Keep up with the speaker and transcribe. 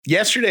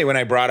Yesterday when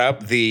I brought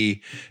up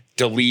the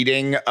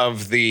deleting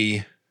of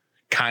the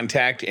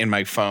contact in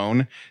my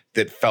phone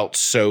that felt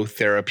so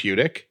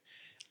therapeutic,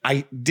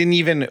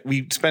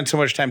 we spent so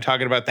much time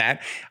talking about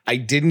that. I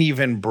didn't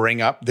even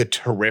bring up the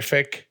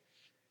terrific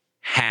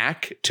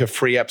hack to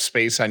free up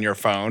space on your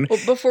phone. Well,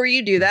 before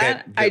you do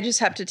that, I just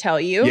have to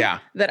tell you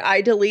that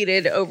I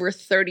deleted over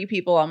 30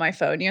 people on my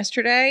phone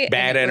yesterday.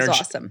 Bad energy, was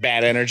awesome.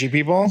 Bad energy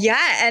people?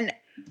 Yeah, and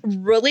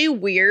really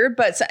weird,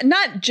 but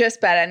not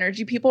just bad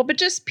energy people, but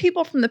just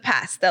people from the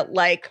past that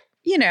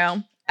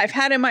I've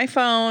had in my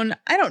phone.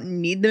 I don't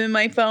need them in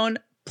my phone.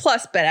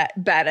 Plus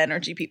bad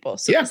energy people.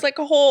 So it's like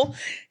a whole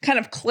kind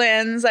of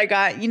cleanse. I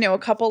got, a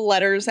couple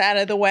letters out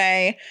of the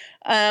way.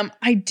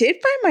 I did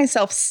find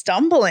myself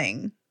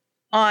stumbling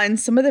on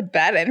some of the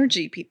bad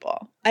energy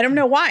people. I don't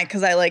know why,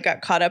 because I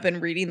got caught up in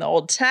reading the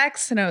old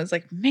texts and I was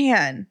like,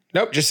 man.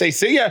 Nope, just say,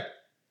 see ya.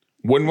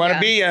 Wouldn't want to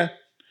be ya.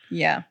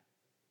 Yeah.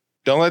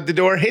 Don't let the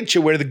door hit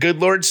you where the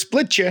good Lord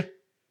split you.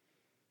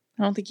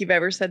 I don't think you've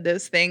ever said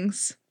those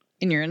things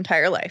in your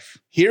entire life.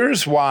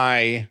 Here's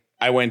why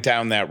I went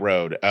down that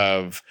road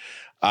of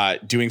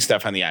doing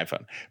stuff on the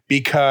iPhone,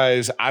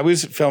 because I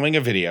was filming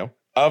a video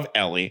of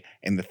Ellie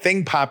and the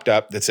thing popped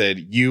up that said,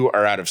 you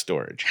are out of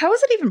storage. How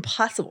is it even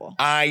possible?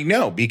 I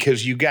know,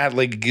 because you got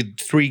 3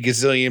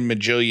 gazillion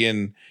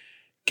majillion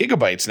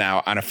gigabytes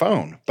now on a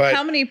phone. But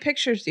how many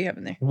pictures do you have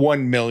in there?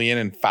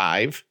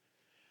 1,000,005.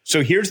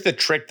 So here's the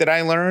trick that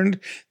I learned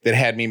that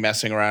had me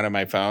messing around on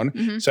my phone.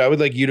 Mm-hmm. So I would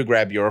like you to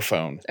grab your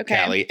phone,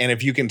 Callie. And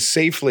if you can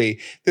safely,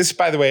 this,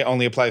 by the way,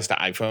 only applies to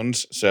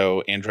iPhones.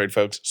 So Android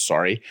folks,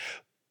 sorry.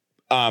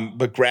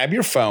 But grab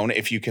your phone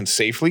if you can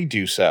safely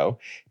do so.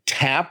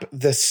 Tap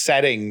the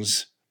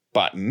settings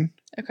button.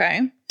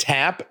 Okay.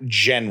 Tap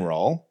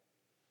general.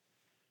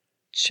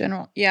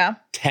 Yeah.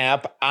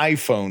 Tap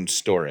iPhone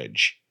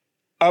storage.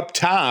 Up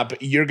top,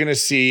 you're going to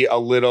see a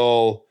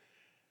little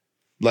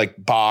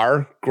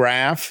bar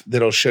graph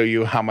that'll show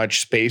you how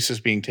much space is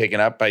being taken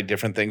up by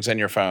different things on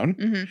your phone.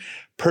 Mm-hmm.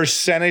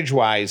 Percentage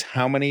wise,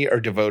 how many are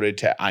devoted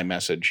to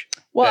iMessage?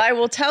 Well, I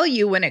will tell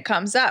you when it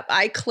comes up.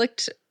 I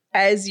clicked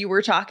as you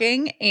were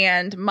talking,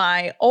 and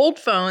my old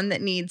phone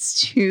that needs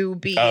to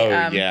be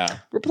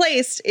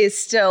replaced is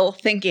still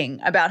thinking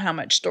about how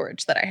much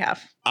storage that I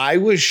have. I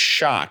was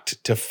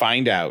shocked to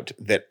find out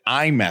that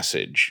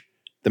iMessage,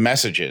 the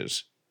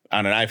messages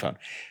on an iPhone,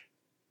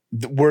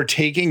 were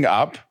taking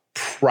up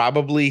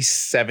probably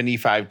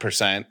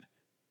 75%,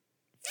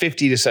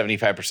 50 to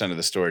 75% of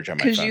the storage on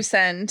my phone. Because you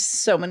send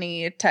so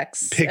many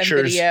texts, pictures,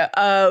 and video.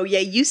 Oh, yeah.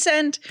 You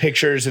send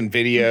pictures and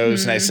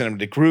videos, and I send them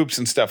to groups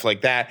and stuff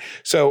like that.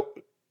 So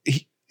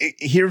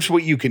here's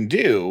what you can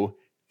do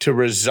to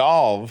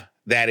resolve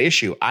that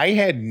issue. I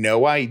had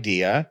no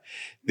idea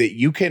that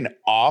you can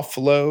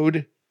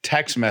offload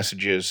text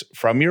messages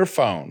from your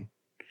phone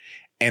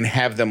and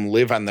have them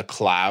live on the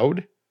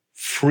cloud,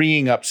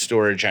 freeing up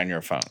storage on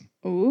your phone.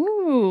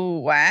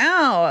 Ooh,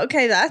 wow.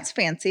 Okay, that's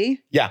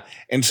fancy. Yeah.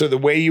 And so the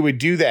way you would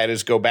do that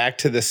is go back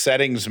to the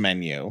settings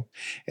menu,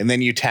 and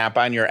then you tap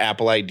on your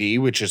Apple ID,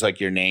 which is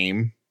your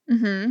name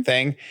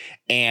thing,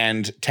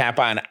 and tap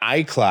on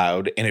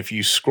iCloud. And if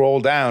you scroll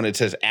down, it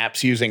says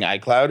apps using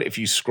iCloud. If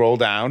you scroll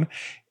down,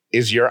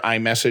 is your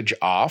iMessage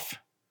off?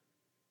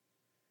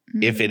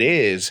 If it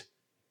is,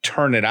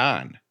 turn it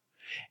on.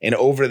 And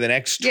over the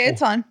next... Yeah,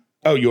 it's on.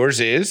 Oh, yours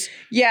is?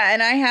 Yeah,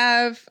 and I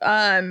have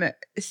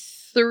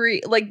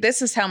 3,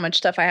 this is how much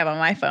stuff I have on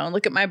my phone.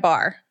 Look at my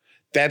bar.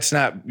 That's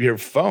not your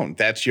phone.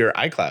 That's your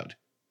iCloud.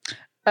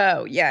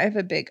 Oh, yeah, I have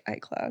a big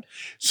iCloud.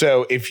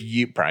 So if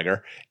you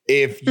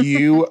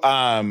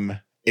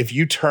if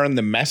you turn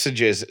the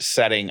messages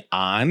setting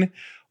on,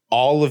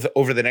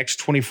 over the next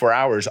 24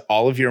 hours,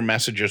 all of your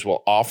messages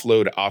will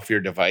offload off your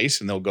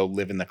device and they'll go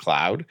live in the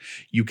cloud.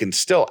 You can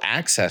still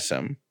access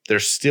them. They're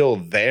still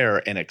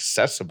there and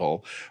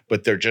accessible,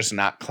 but they're just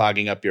not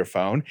clogging up your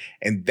phone.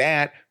 And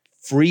that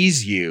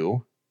frees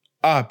you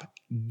up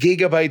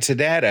gigabytes of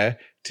data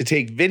to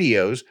take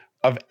videos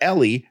of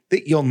Ellie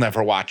that you'll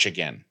never watch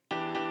again.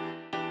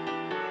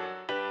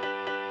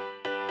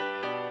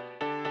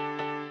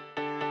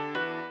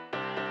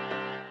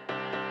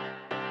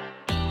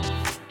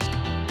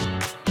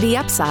 The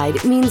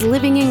upside means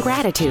living in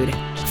gratitude,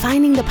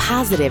 finding the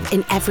positive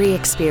in every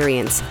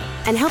experience,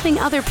 and helping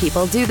other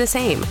people do the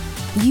same.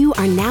 You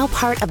are now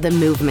part of the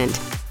movement.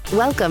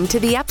 Welcome to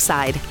The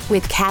Upside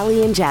with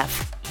Callie and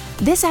Jeff.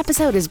 This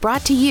episode is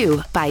brought to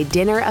you by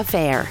Dinner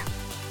Affair.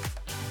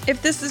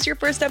 If this is your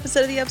first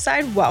episode of The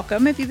Upside,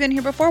 welcome. If you've been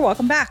here before,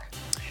 welcome back.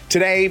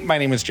 Today, my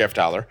name is Jeff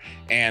Dollar,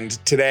 and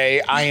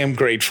today I am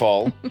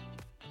grateful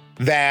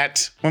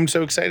that I'm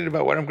so excited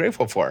about what I'm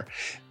grateful for.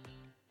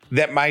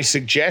 That my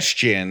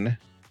suggestion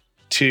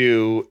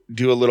to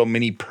do a little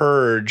mini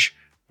purge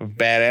of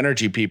bad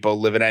energy people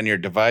living on your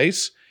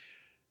device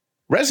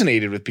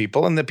resonated with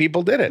people, and the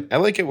people did it. I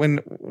like it when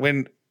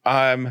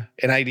an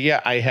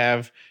idea I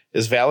have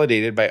is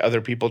validated by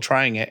other people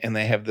trying it and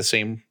they have the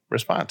same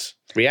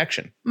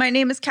reaction. My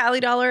name is Callie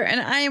Dollar,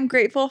 and I am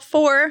grateful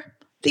for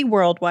the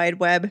World Wide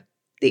Web,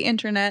 the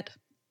internet,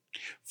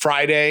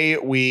 Friday,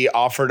 we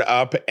offered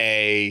up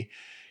a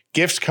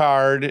gift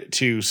card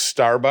to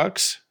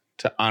Starbucks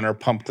to honor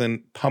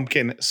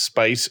pumpkin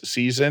spice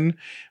season.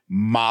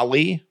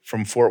 Molly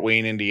from Fort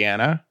Wayne,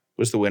 Indiana,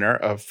 was the winner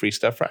of Free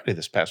Stuff Friday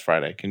this past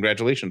Friday.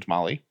 Congratulations,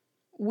 Molly.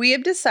 We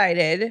have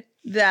decided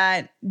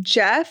that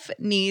Jeff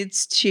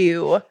needs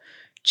to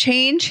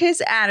change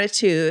his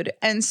attitude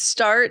and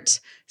start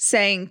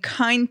saying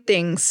kind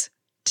things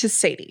to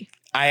Sadie.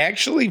 I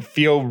actually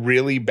feel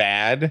really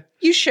bad.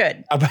 You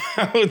should.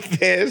 About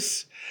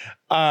this,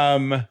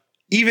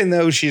 even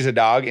though she's a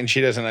dog and she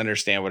doesn't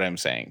understand what I'm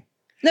saying.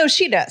 No,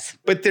 she does.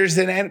 But there's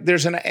an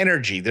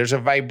energy, there's a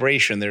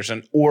vibration, there's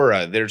an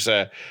aura, there's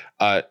a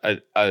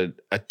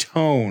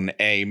tone,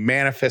 a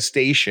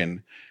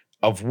manifestation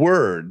of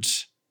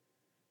words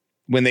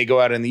when they go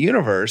out in the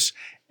universe.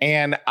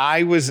 And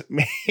I was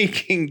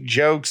making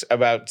jokes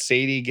about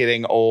Sadie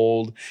getting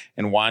old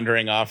and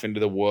wandering off into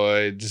the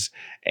woods.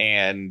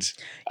 And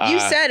you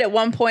said at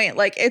one point,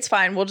 like, it's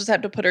fine. We'll just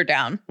have to put her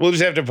down. We'll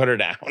just have to put her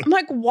down. I'm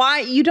like,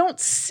 why? You don't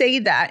say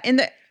that.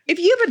 If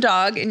you have a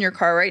dog in your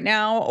car right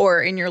now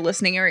or in your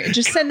listening area,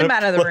 just send them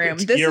out of the room.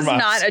 This is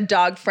not a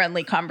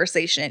dog-friendly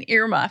conversation.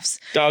 Earmuffs.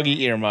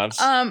 Doggy earmuffs.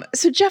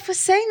 So Jeff was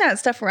saying that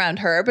stuff around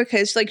her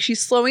because like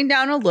she's slowing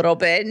down a little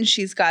bit and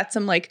she's got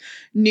some like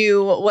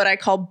new, what I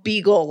call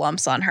beagle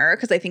lumps on her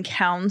because I think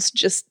hounds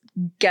just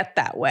get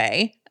that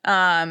way.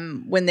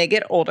 When they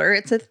get older,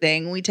 it's a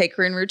thing. We take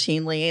her in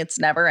routinely. It's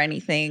never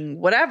anything,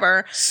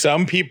 whatever.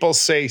 Some people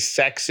say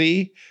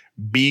sexy.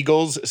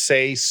 Beagles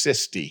say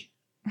cysty.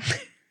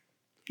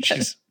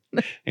 She's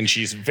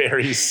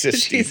very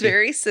cysty. She's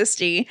very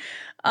cysty.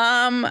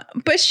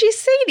 But she's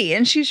Sadie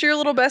and she's your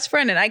little best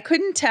friend. And I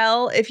couldn't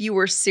tell if you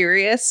were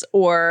serious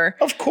or.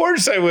 Of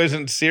course I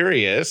wasn't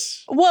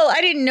serious. Well, I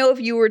didn't know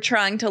if you were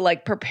trying to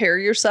like prepare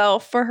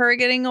yourself for her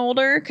getting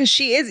older. Cause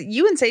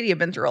you and Sadie have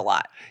been through a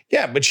lot.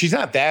 Yeah, but she's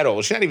not that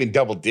old. She's not even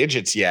double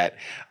digits yet.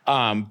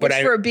 Which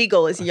for a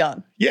beagle is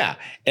young. Yeah.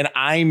 And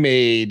I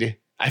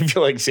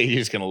feel like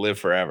Sadie's going to live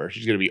forever.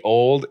 She's going to be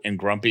old and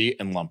grumpy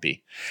and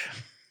lumpy.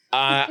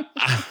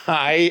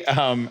 I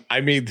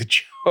made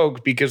the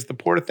joke because the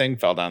poor thing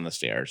fell down the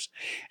stairs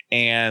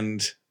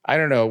and I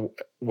don't know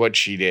what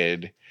she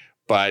did,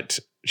 but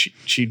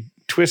she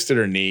twisted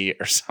her knee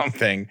or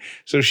something.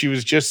 So she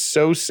was just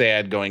so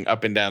sad going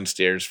up and down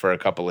stairs for a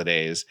couple of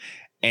days.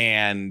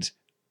 And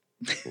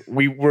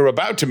we were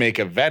about to make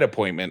a vet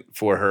appointment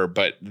for her,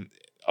 but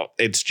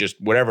it's just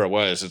whatever it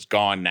was, it's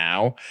gone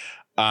now.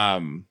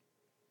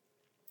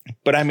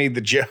 But I made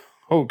the joke.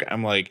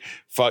 I'm like,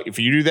 fuck, if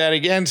you do that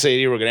again,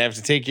 Sadie, we're going to have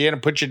to take you in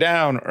and put you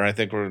down. Or I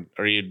think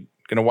are you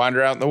going to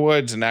wander out in the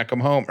woods and not come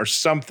home or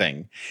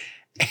something?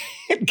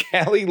 And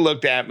Callie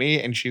looked at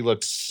me and she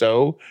looked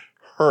so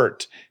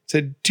hurt.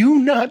 Said, do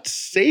not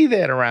say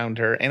that around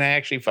her. And I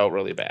actually felt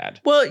really bad.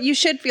 Well, you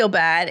should feel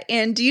bad.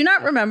 And do you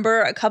not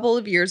remember a couple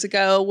of years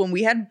ago when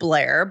we had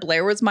Blair?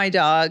 Blair was my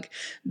dog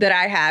that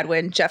I had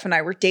when Jeff and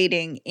I were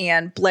dating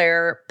and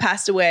Blair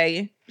passed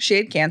away. She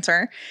had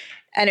cancer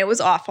and it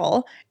was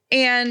awful.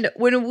 And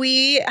when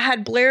we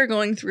had Blair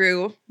going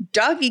through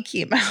doggy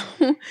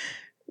chemo,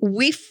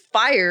 we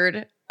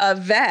fired a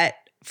vet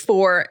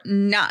for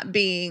not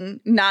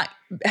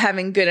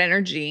having good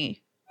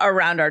energy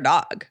around our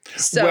dog.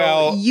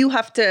 So you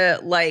have to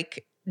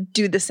like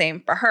do the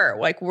same for her.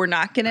 Like we're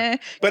not going to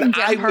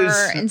condemn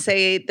her and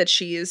say that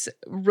she's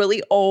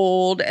really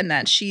old and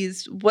that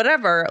she's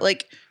whatever.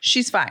 Like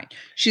she's fine.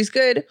 She's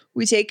good.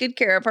 We take good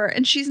care of her.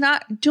 And she's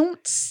not,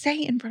 don't say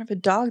in front of a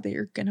dog that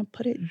you're going to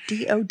put it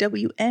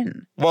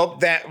DOWN. Well,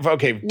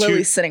 okay.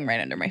 Lily's sitting right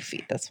under my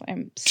feet. That's why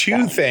I'm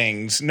spelling. 2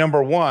 things.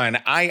 Number 1,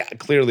 I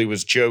clearly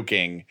was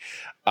joking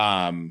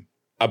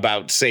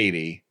about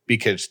Sadie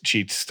because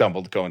she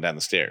stumbled going down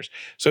the stairs.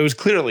 So it was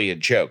clearly a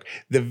joke.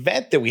 The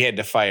vet that we had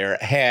to fire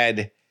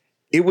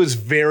it was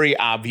very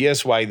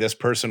obvious why this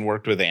person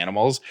worked with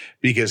animals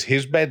because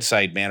his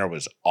bedside manner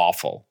was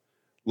awful.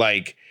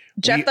 Like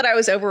Jeff thought I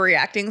was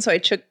overreacting. So I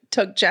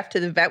took Jeff to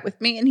the vet with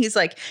me and he's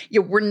like,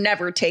 yeah, we're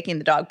never taking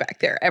the dog back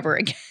there ever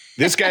again.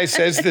 This guy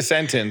says the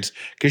sentence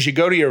because you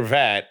go to your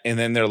vet and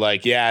then they're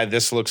like, yeah,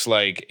 this looks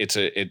like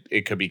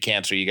it could be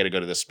cancer. You got to go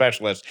to the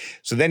specialist.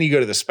 So then you go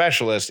to the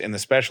specialist and the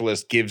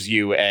specialist gives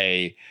you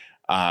a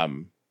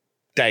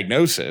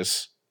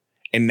diagnosis.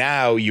 And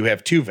now you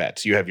have 2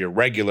 vets. You have your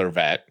regular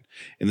vet.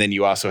 And then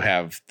you also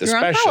have the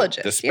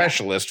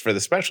specialist for the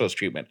specialist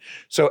treatment.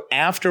 So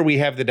after we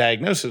have the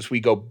diagnosis, we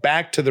go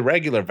back to the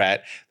regular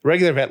vet. The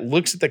regular vet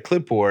looks at the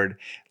clipboard,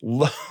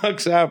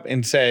 looks up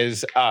and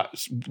says,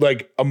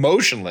 like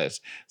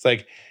emotionless. It's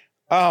like,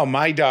 oh,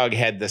 my dog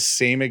had the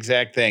same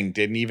exact thing.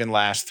 Didn't even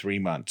last 3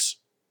 months.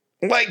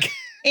 Like,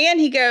 and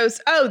he goes,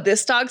 oh,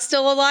 this dog's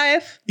still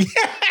alive?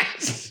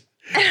 Yes.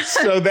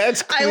 So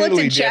that's clearly I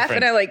looked at Jeff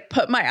different. and I like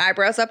put my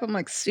eyebrows up. I'm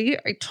like, see,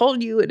 I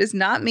told you it is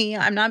not me.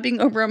 I'm not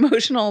being over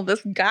emotional. This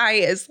guy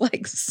is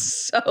like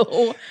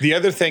so the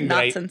other thing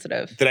not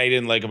sensitive that I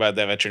didn't like about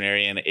that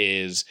veterinarian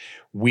is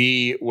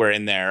we were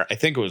in there. I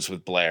think it was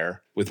with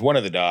Blair with one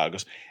of the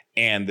dogs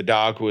and the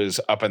dog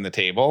was up on the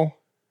table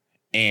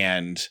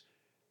and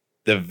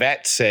the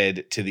vet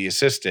said to the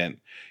assistant,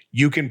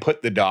 you can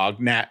put the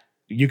dog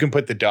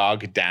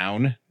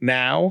down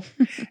now.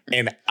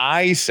 And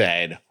I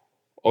said,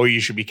 oh, you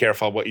should be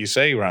careful what you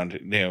say around,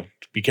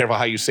 be careful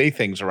how you say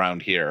things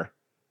around here.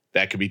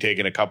 That could be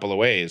taken a couple of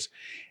ways.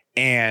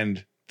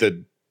 And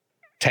the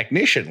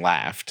technician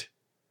laughed,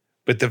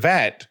 but the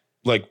vet,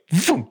 like,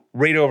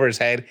 right over his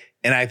head.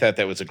 And I thought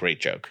that was a great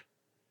joke.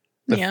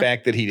 The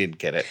fact that he didn't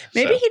get it.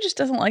 Maybe he just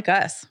doesn't like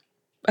us.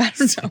 I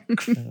don't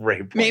know. Great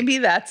point. Maybe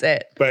that's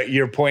it. But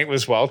your point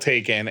was well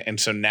taken. And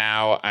so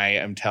now I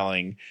am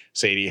telling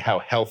Sadie how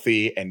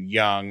healthy and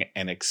young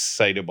and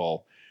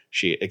excitable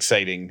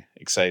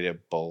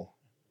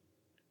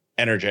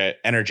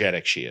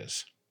energetic she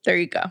is. There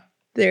you go.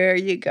 There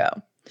you go.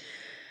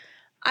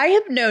 I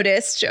have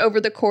noticed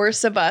over the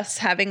course of us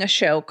having a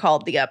show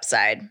called The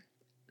Upside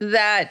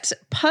that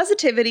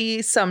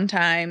positivity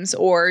sometimes,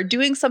 or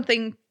doing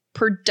something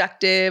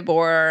productive,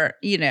 or,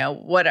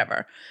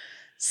 whatever,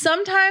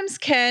 sometimes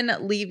can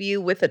leave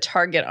you with a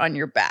target on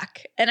your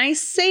back. And I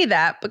say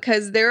that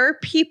because there are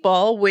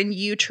people, when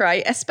you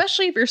try,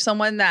 especially if you're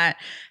someone that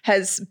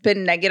has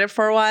been negative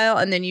for a while,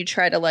 and then you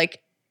try to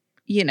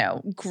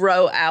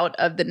grow out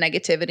of the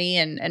negativity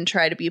and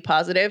try to be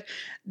positive,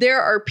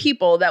 there are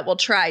people that will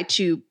try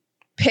to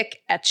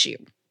pick at you.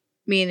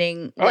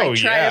 Meaning, they'll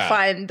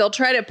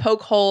try to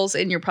poke holes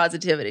in your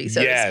positivity,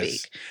 so to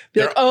speak.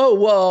 Be like, oh,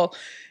 well,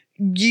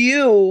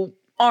 you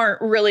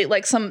aren't really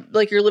like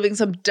you're living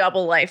some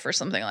double life or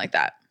something like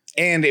that.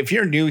 And if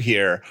you're new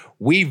here,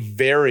 we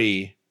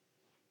very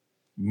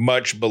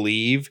much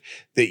believe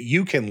that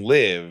you can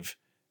live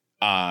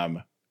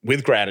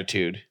with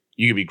gratitude.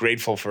 You can be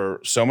grateful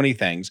for so many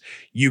things.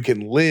 You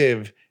can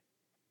live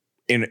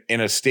in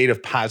a state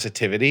of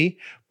positivity,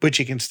 but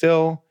you can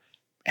still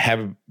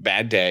have a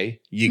bad day.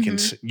 You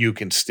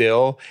can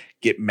still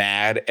get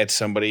mad at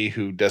somebody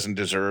who doesn't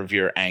deserve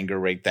your anger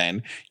right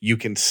then. You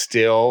can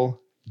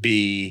still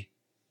be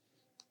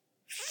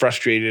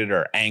frustrated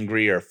or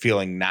angry or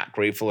feeling not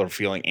grateful or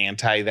feeling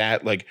anti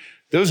that. Like,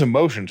 those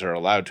emotions are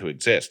allowed to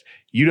exist.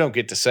 You don't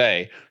get to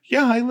say,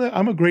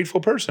 I'm a grateful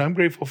person. I'm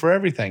grateful for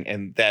everything.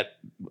 And that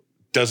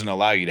doesn't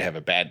allow you to have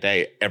a bad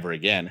day ever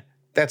again.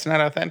 That's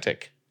not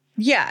authentic.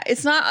 Yeah,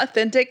 it's not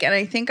authentic. And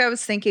I think I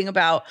was thinking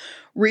about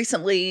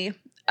recently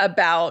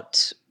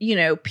about,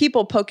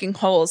 people poking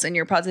holes in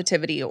your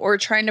positivity or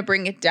trying to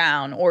bring it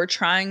down or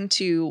trying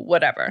to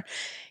whatever.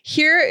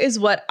 Here is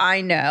what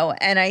I know.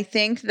 And I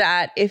think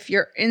that if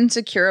you're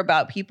insecure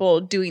about people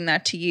doing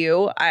that to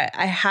you,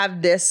 I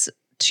have this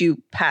to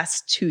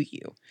pass to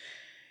you.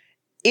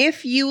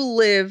 If you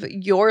live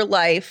your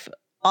life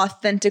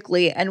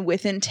authentically and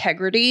with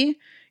integrity,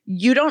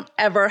 you don't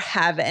ever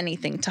have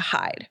anything to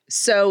hide.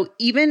 So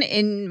even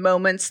in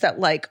moments that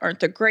aren't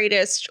the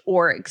greatest,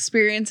 or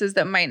experiences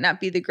that might not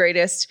be the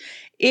greatest,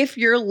 if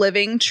you're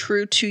living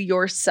true to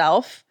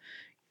yourself,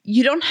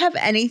 you don't have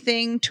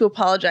anything to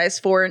apologize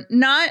for.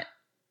 Not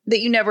that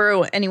you never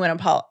owe anyone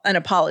an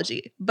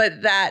apology,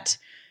 but that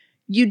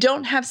you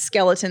don't have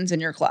skeletons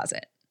in your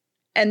closet.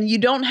 And you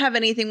don't have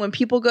anything when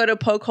people go to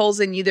poke holes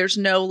in you. There's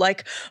no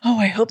oh,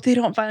 I hope they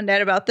don't find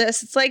out about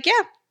this. It's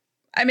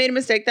I made a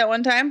mistake that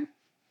one time.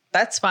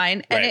 That's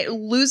fine. Right. And it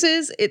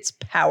loses its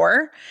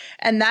power.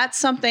 And that's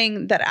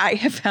something that I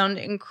have found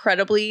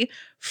incredibly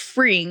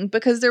freeing,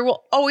 because there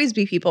will always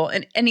be people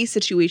in any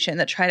situation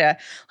that try to,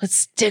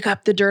 let's dig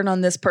up the dirt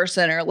on this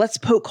person, or let's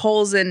poke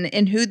holes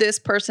in who this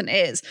person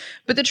is.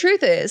 But the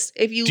truth is,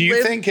 if you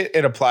think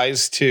it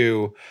applies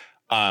to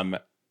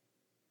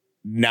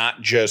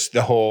not just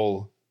the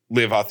whole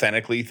live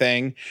authentically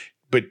thing,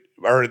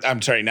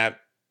 not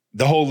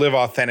the whole live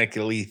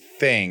authentically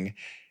thing.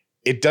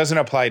 It doesn't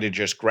apply to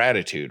just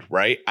gratitude,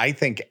 right? I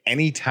think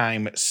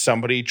anytime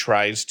somebody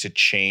tries to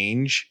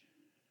change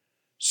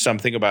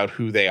something about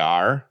who they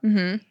are,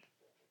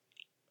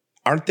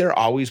 aren't there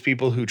always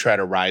people who try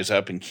to rise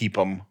up and keep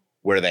them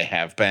where they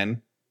have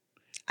been?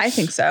 I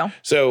think so.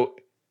 So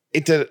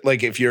it does,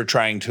 if you're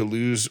trying to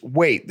lose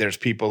weight, there's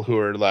people who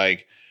are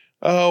like,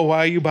 oh, why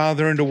are you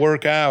bothering to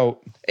work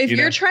out? If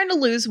you're trying to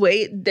lose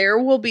weight, there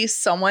will be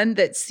someone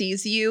that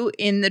sees you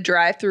in the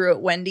drive-thru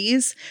at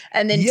Wendy's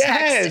and then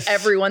text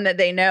everyone that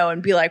they know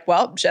and be like,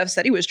 well, Jeff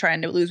said he was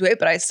trying to lose weight,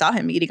 but I saw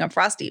him eating a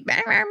Frosty.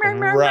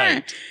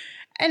 Right.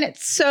 And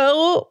it's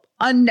so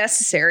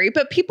unnecessary,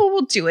 but people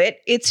will do it.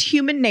 It's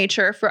human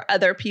nature for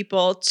other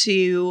people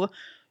to,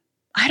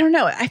 I don't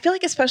know. I feel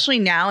like especially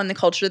now in the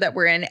culture that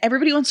we're in,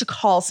 everybody wants to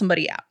call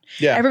somebody out.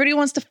 Yeah. Everybody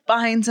wants to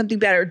find something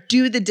better,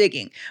 do the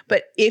digging.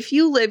 But if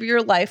you live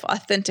your life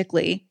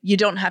authentically, you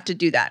don't have to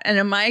do that. And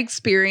in my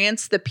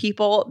experience, the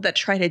people that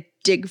try to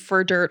dig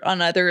for dirt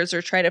on others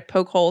or try to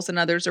poke holes in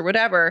others or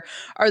whatever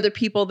are the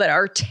people that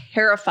are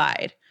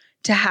terrified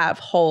to have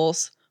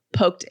holes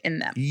poked in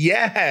them.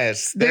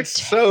 Yes, that's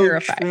so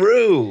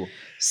true.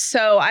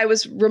 So I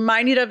was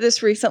reminded of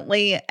this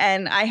recently,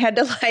 and I had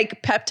to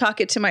pep talk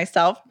it to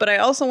myself, but I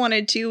also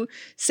wanted to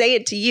say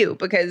it to you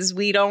because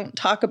we don't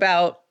talk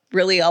about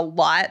really a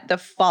lot, the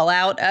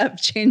fallout of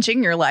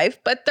changing your life,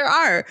 but there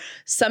are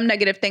some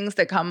negative things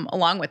that come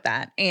along with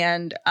that.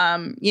 And,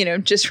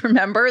 just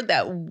remember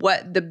that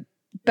what the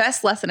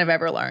best lesson I've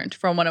ever learned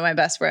from one of my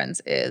best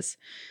friends is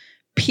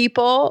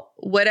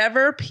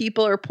whatever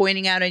people are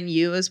pointing out in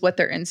you is what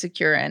they're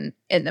insecure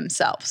in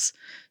themselves.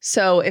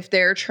 So if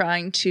they're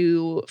trying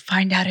to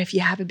find out if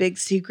you have a big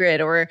secret,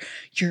 or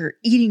you're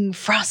eating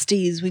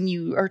Frosties when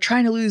you are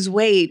trying to lose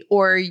weight,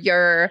 or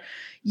you're,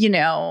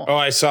 Oh,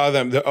 I saw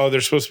them.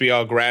 They're supposed to be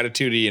all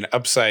gratitude-y and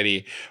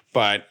upside-y,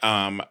 but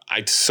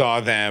I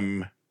saw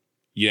them,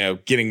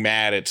 getting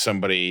mad at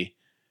somebody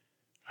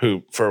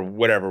who, for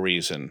whatever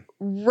reason.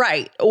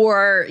 Right.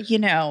 Or,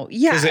 yeah.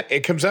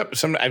 It comes up.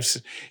 It's our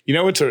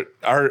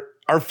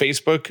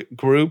Facebook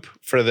group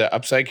for the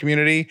upside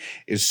community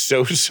is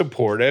so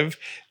supportive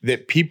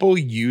that people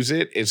use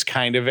it as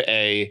kind of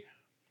a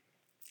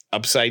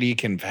upside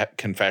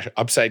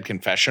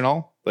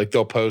confessional. Like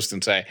they'll post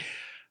and say,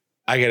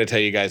 I got to tell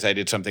you guys, I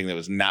did something that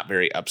was not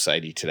very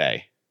upsidey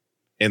today.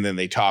 And then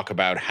they talk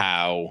about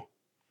how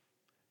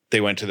they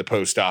went to the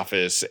post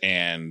office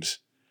and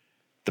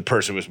the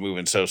person was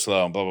moving so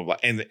slow and blah, blah, blah.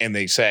 And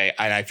they say,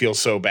 and I feel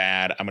so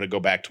bad. I'm going to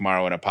go back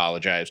tomorrow and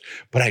apologize.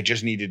 But I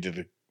just needed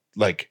to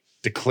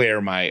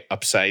declare my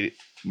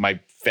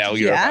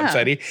failure of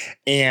upsidey.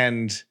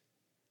 And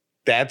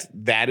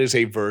that is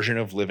a version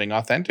of living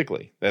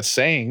authentically. That's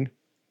saying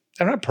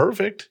I'm not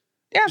perfect.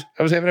 Yeah.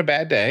 I was having a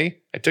bad day.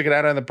 I took it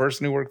out on the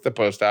person who worked at the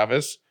post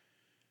office.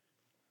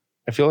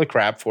 I feel like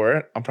crap for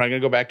it. I'm probably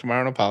going to go back tomorrow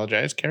and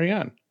apologize. Carry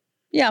on.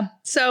 Yeah.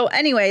 So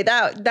anyway,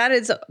 that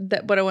is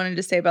what I wanted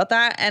to say about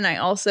that. And I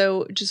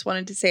also just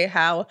wanted to say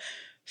how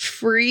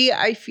free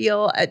I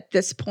feel at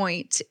this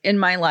point in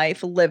my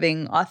life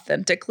living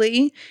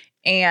authentically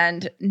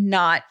and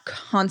not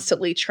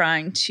constantly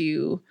trying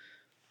to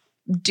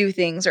do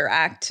things or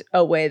act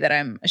a way that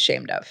I'm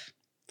ashamed of.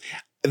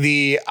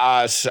 The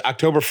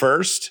October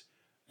 1st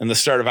and the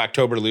start of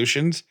October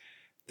Lutions,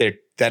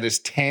 that is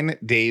 10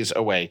 days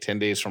away, 10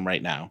 days from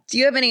right now. Do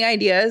you have any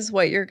ideas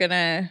what you're going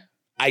to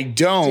I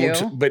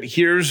don't, but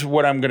here's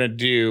what I'm going to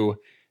do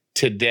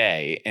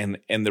today.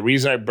 And the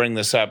reason I bring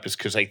this up is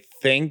because I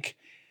think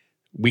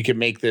we could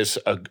make this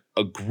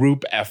a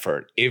group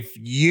effort. If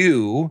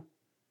you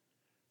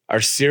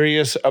are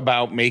serious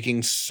about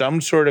making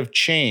some sort of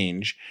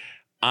change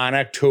on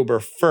October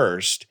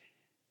 1st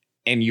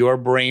and your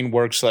brain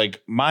works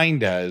like mine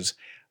does,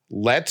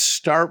 let's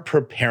start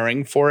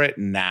preparing for it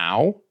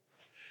now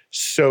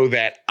so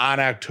that on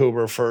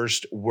October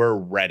 1st, we're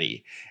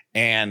ready.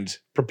 And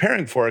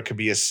preparing for it could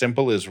be as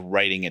simple as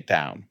writing it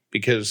down,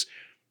 because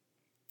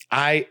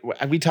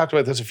we talked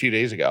about this a few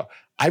days ago.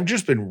 I've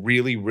just been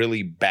really,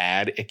 really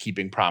bad at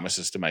keeping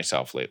promises to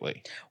myself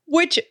lately.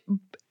 Which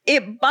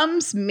it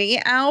bums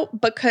me out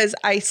because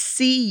I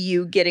see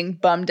you getting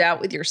bummed out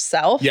with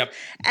yourself. Yep.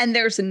 And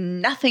there's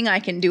nothing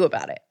I can do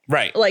about it.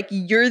 Right. Like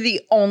you're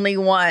the only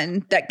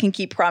one that can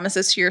keep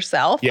promises to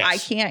yourself. Yes. I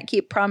can't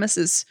keep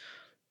promises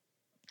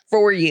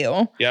for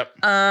you. Yep.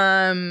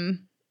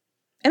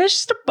 And it's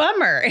just a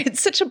bummer. It's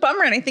such a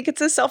bummer. And I think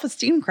it's a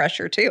self-esteem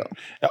crusher too.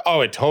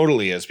 Oh, it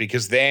totally is,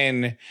 because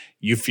then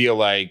you feel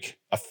like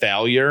a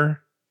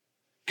failure,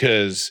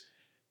 because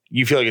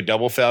you feel like a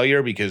double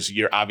failure because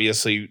you're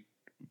obviously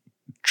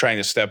trying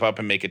to step up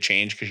and make a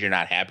change because you're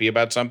not happy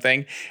about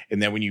something.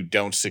 And then when you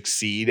don't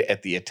succeed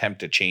at the attempt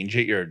to change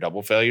it, you're a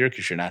double failure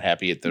because you're not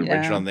happy at the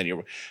original. And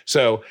then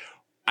so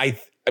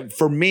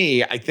for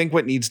me, I think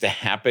what needs to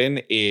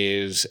happen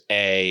is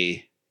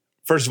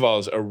first of all,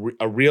 is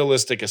a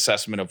realistic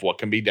assessment of what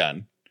can be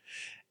done.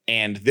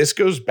 And this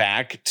goes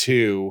back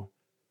to,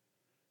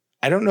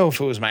 I don't know if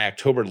it was my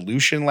October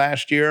Lucian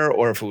last year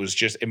or if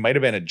it might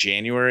have been a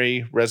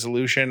January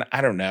resolution.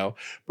 I don't know.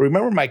 But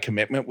remember, my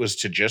commitment was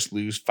to just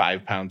lose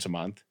 5 pounds a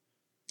month.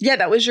 Yeah,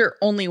 that was your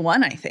only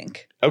one, I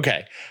think.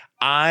 Okay.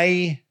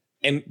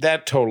 And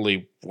that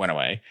totally went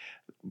away.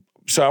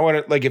 So I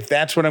want to, if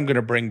that's what I'm going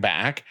to bring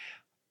back,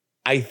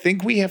 I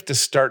think we have to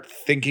start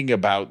thinking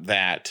about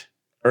that.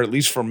 Or at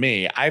least for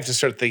me, I have to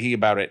start thinking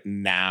about it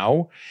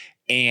now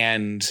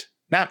and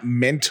not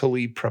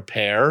mentally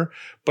prepare,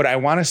 but I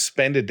want to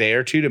spend a day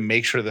or two to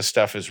make sure the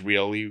stuff is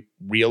really,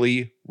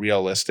 really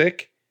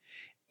realistic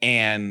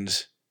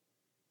and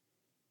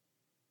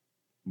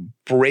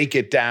break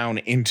it down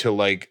into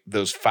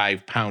those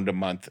 5 pound a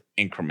month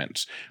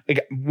increments.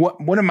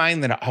 One of mine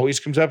that always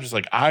comes up is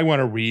I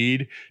want to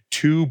read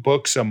 2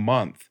 books a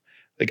month.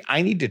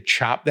 I need to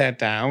chop that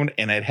down,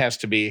 and it has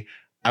to be,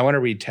 I want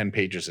to read 10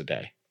 pages a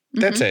day.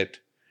 That's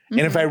it. Mm-hmm.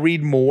 And if I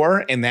read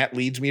more and that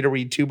leads me to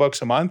read 2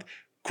 books a month,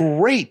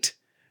 great.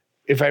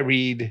 If I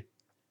read,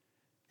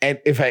 and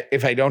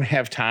if I don't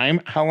have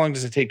time, how long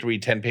does it take to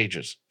read 10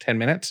 pages? 10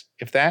 minutes,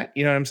 if that,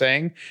 you know what I'm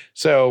saying?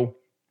 So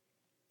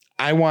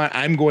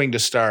I'm going to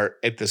start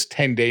at this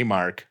 10-day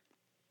mark,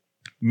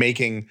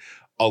 making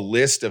a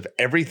list of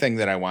everything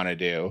that I want to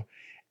do.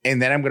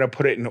 And then I'm going to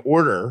put it in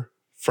order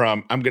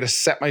I'm going to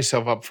set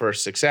myself up for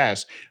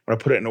success. I'm going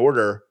to put it in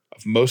order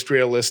of most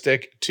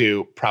realistic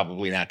to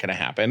probably not going to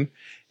happen.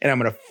 and I'm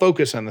going to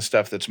focus on the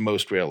stuff that's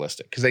most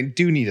realistic because I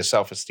do need a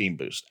self-esteem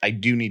boost. I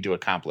do need to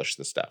accomplish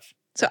the stuff.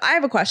 So I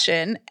have a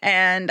question,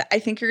 and I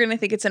think you're going to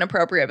think it's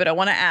inappropriate, but I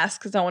want to ask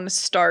because I want to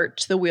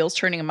start the wheels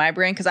turning in my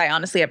brain because I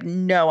honestly have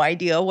no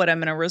idea what I'm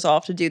going to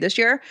resolve to do this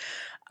year,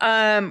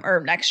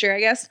 or next year, I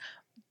guess.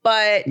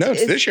 But no,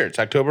 it's this year. It's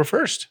October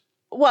 1st.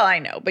 Well, I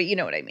know, but you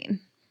know what I mean.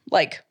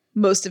 Like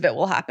most of it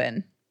will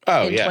happen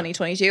in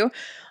 2022.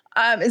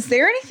 Is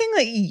there anything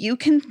that you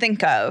can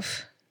think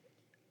of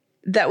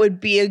that would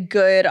be a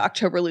good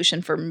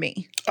Octoberlution for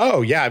me?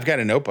 Oh, yeah. I've got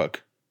a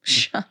notebook.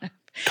 Shut up.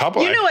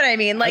 Couple. You know what I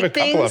mean? Like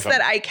things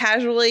that I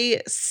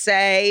casually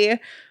say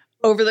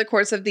over the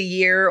course of the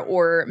year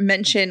or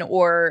mention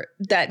or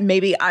that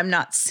maybe I'm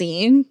not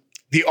seeing.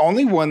 The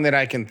only one that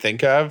I can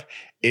think of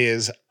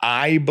is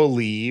I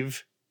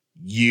believe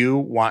you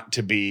want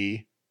to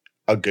be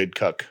a good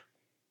cook.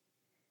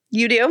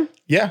 You do?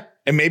 Yeah.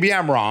 And maybe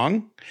I'm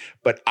wrong,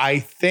 but I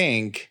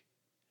think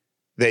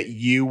that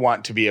you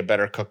want to be a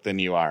better cook than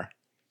you are.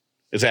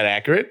 Is that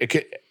accurate?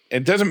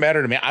 It doesn't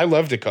matter to me. I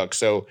love to cook.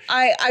 So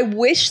I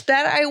wish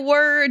that I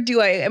were.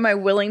 Am I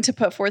willing to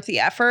put forth the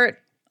effort?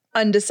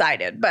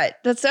 Undecided, but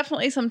that's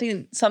definitely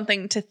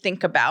something to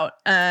think about.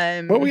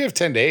 Well, we have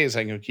 10 days.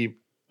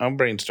 I'll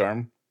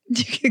brainstorm.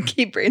 You can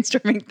keep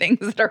brainstorming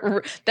things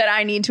that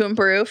I need to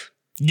improve.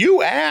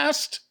 You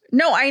asked.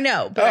 No, I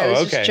know, but I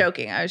was just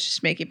joking. I was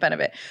just making fun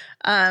of it.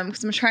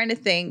 Because I'm trying to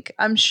think.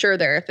 I'm sure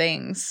there are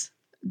things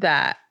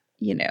that,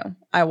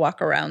 I walk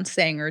around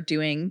saying or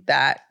doing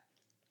that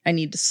I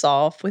need to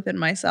solve within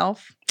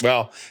myself.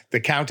 Well,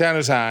 the countdown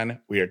is on.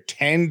 We are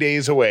 10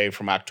 days away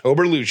from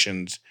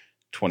Octoberlutions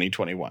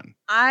 2021.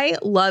 I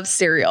love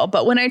cereal,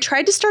 but when I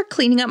tried to start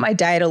cleaning up my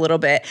diet a little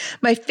bit,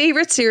 my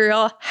favorite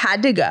cereal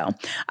had to go.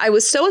 I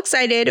was so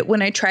excited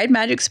when I tried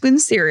Magic Spoon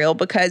cereal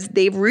because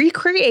they've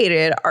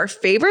recreated our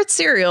favorite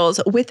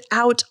cereals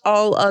without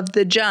all of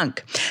the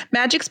junk.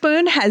 Magic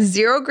Spoon has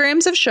 0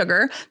 grams of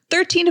sugar,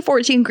 13 to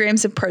 14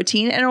 grams of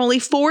protein, and only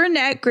 4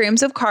 net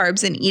grams of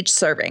carbs in each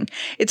serving.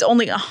 It's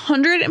only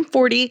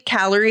 140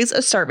 calories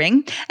a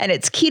serving, and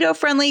it's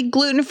keto-friendly,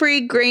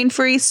 gluten-free,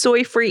 grain-free,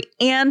 soy-free,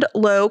 and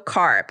low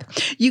carb.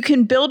 You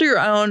can build your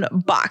own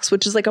box,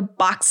 which is like a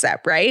box set,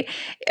 right?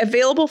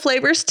 Available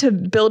flavors to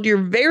build your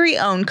very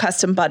own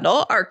custom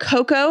bundle are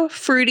cocoa,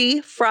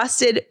 fruity,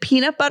 frosted,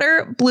 peanut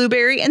butter,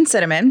 blueberry, and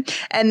cinnamon.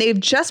 And they've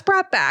just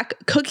brought back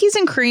cookies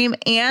and cream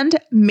and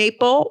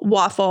maple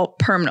waffle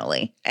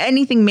permanently.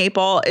 Anything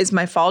maple is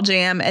my fall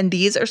jam, and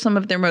these are some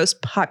of their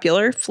most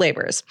popular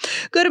flavors.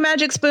 Go to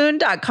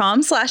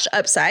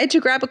magicspoon.com/upside to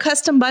grab a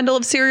custom bundle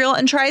of cereal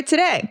and try it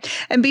today.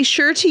 And be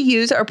sure to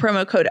use our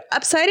promo code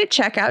UPSIDE at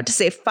checkout to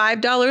save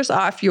 $5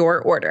 off your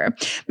order.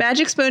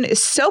 Magic Spoon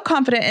is so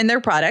confident in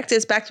their product,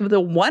 it's backed with a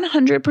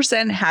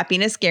 100%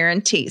 happiness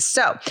guarantee.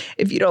 So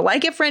if you don't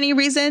like it for any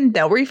reason,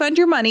 they'll refund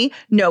your money,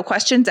 no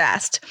questions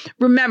asked.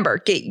 Remember,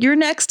 get your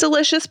next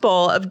delicious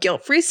bowl of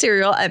guilt-free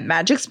cereal at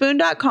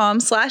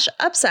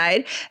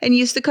magicspoon.com/upside and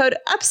use the code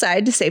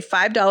UPSIDE to save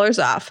 $5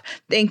 off.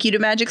 Thank you to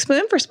Magic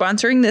Spoon for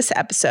sponsoring this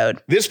episode.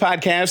 This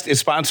podcast is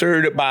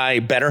sponsored by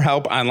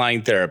BetterHelp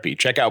Online Therapy.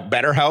 Check out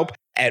BetterHelp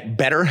at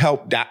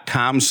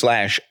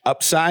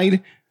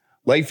betterhelp.com/upside.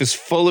 Life is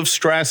full of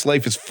stress.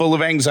 Life is full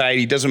of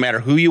anxiety. It doesn't matter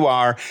who you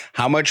are,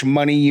 how much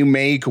money you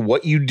make,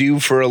 what you do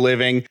for a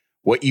living,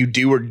 what you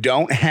do or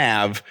don't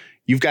have.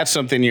 You've got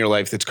something in your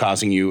life that's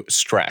causing you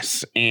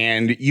stress,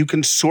 and you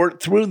can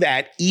sort through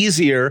that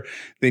easier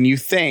than you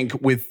think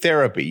with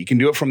therapy. You can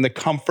do it from the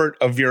comfort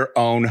of your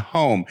own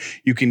home.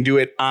 You can do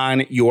it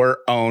on your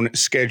own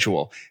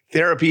schedule.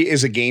 Therapy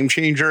is a game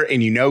changer,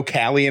 and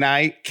Callie and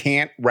I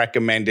can't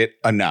recommend it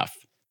enough.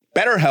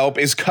 BetterHelp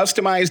is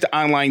customized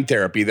online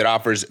therapy that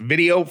offers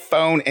video,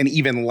 phone, and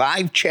even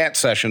live chat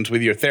sessions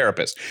with your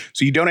therapist,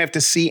 so you don't have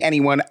to see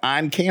anyone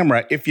on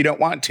camera if you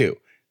don't want to.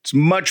 It's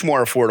much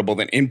more affordable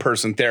than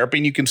in-person therapy,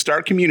 and you can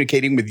start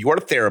communicating with your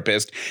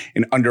therapist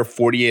in under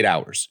 48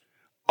 hours.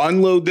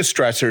 Unload the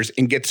stressors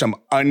and get some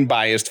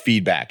unbiased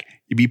feedback.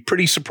 You'd be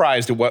pretty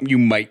surprised at what you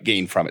might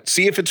gain from it.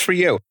 See if it's for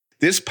you.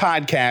 This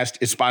podcast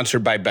is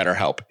sponsored by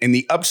BetterHelp, and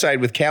the Upside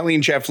with Callie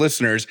and Jeff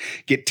listeners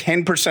get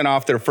 10%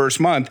 off their first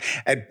month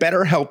at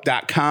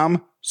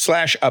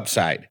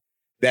betterhelp.com/upside.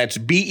 That's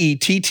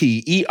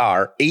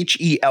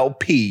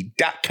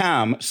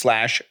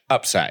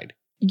BetterHelp.com/upside.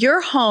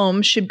 Your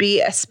home should be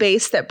a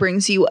space that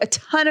brings you a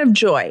ton of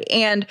joy.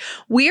 And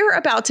we're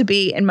about to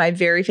be in my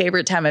very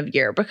favorite time of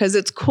year because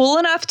it's cool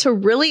enough to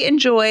really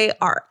enjoy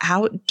our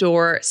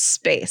outdoor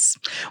space.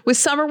 With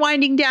summer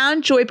winding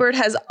down, Joybird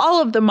has all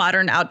of the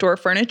modern outdoor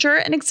furniture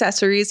and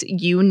accessories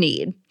you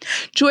need.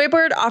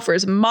 Joybird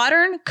offers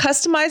modern,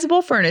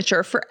 customizable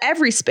furniture for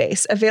every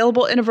space,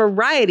 available in a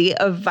variety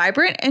of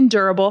vibrant and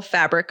durable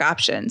fabric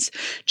options.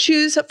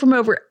 Choose from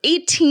over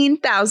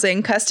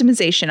 18,000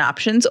 customization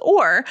options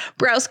or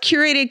browse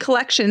curated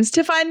collections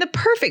to find the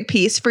perfect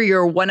piece for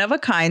your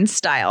one-of-a-kind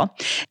style.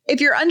 If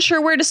you're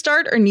unsure where to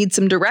start or need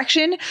some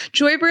direction,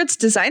 Joybird's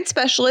design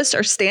specialists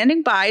are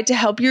standing by to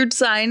help your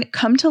design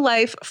come to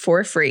life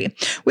for free.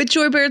 With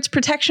Joybird's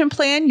protection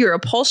plan, your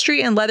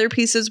upholstery and leather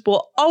pieces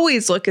will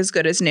always look as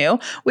good as always new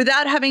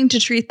without having to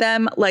treat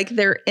them like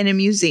they're in a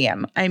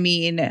museum. I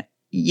mean,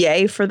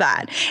 yay for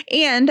that.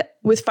 And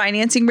with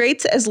financing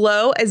rates as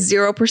low as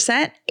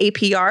 0%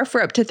 APR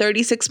for up to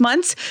 36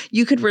 months,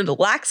 you could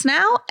relax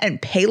now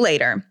and pay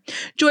later.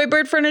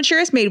 Joybird furniture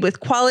is made with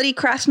quality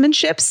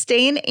craftsmanship,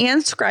 stain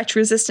and scratch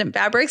resistant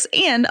fabrics,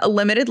 and a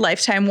limited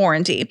lifetime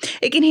warranty.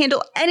 It can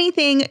handle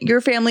anything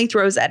your family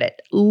throws at it,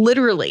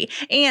 literally.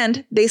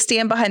 And they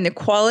stand behind the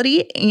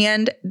quality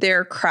and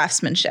their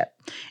craftsmanship.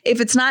 If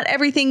it's not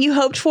everything you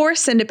hoped for,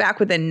 send it back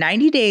within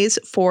 90 days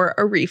for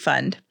a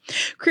refund.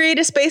 Create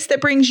a space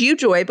that brings you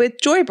joy with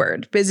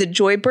Joybird. Visit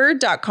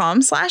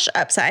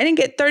joybird.com/upside and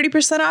get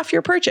 30% off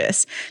your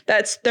purchase.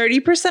 That's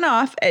 30%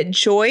 off at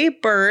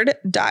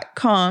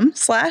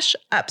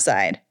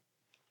joybird.com/upside.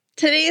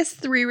 Today's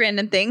 3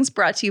 random things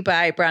brought to you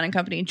by Brown &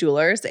 Company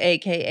Jewelers,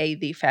 aka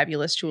the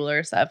fabulous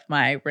jewelers of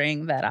my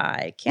ring that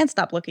I can't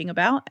stop looking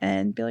about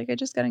and be like, I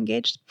just got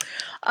engaged.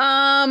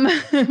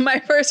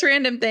 My first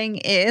random thing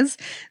is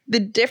the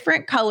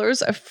different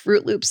colors of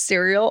Fruit Loops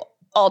cereal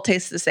all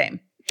taste the same.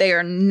 They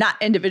are not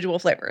individual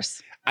flavors.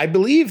 I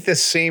believe the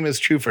same is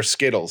true for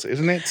Skittles,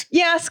 isn't it?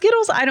 Yeah,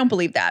 Skittles, I don't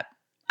believe that.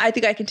 I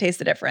think I can taste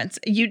the difference.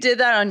 You did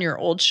that on your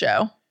old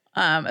show.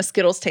 A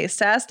Skittles taste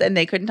test, and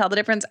they couldn't tell the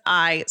difference.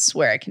 I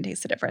swear I can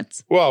taste the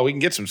difference. Well, we can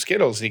get some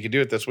Skittles and you can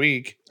do it this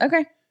week.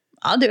 Okay,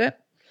 I'll do it.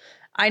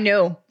 I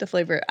know the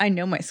flavor. I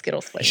know my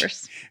Skittles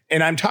flavors.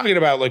 And I'm talking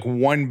about like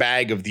one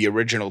bag of the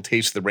original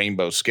Taste the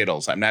Rainbow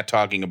Skittles. I'm not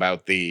talking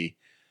about the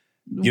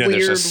weird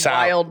there's a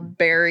wild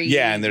berry.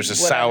 Yeah, and there's a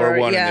whatever, sour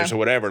one yeah. and there's a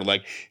whatever.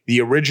 Like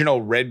the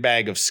original red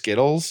bag of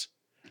Skittles.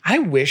 I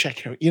wish I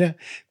could,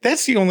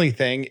 that's the only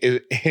thing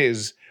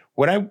is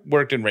when I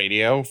worked in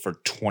radio for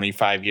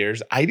 25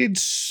 years, I did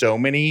so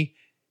many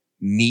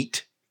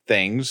neat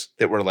things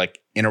that were like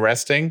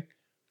interesting.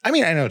 I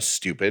mean, I know it's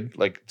stupid.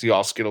 Like, do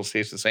all Skittles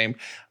taste the same?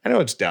 I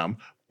know it's dumb,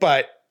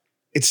 but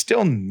it's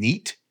still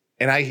neat.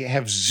 And I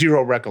have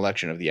zero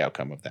recollection of the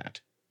outcome of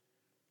that.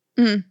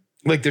 Mm.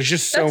 Like, there's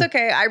just so... That's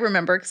okay. I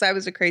remember because I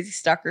was a crazy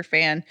Stalker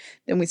fan.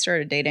 Then we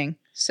started dating.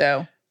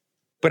 So...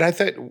 But I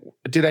thought,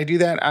 did I do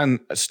that on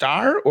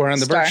Star or on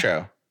the Burt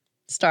Show?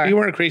 Star. You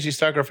weren't a crazy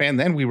Stalker fan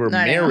then. We were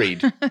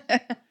married.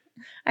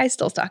 I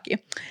still stalk you.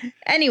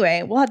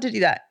 Anyway, we'll have to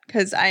do that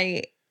because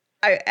I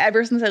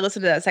ever since I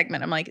listened to that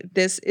segment, I'm like,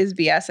 this is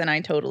BS, and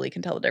I totally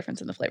can tell the difference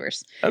in the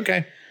flavors.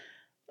 Okay.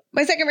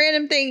 My second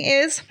random thing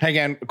is... Hang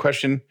on, a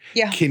question.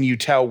 Yeah. Can you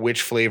tell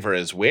which flavor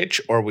is which,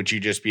 or would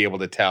you just be able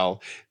to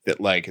tell that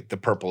like the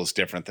purple is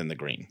different than the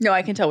green? No,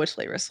 I can tell which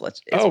flavor is which.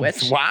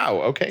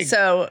 Wow. Okay.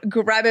 So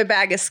grab a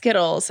bag of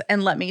Skittles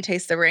and let me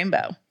taste the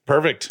rainbow.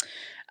 Perfect.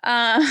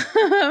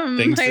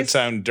 Things that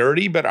sound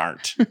dirty but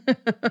aren't.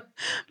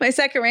 My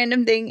second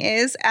random thing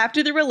is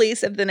after the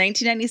release of the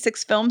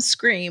 1996 film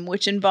Scream,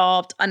 which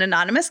involved an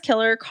anonymous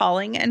killer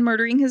calling and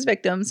murdering his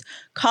victims,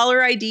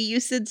 caller ID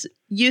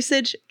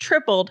usage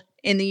tripled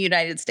in the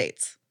United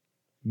States.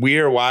 We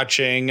are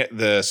watching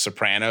The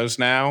Sopranos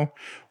now,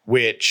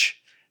 which,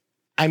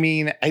 I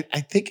mean, I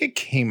think it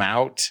came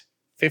out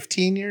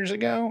 15 years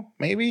ago,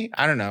 maybe.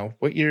 I don't know.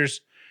 What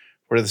years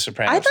were The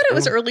Sopranos? I thought it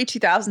was early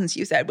 2000s,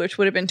 you said, which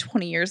would have been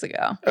 20 years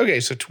ago.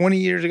 Okay, so 20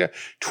 years ago,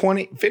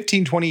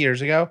 20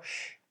 years ago.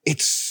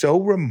 It's so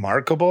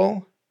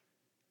remarkable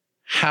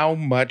how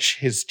much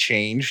has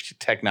changed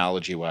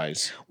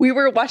technology-wise. We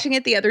were watching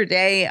it the other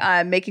day,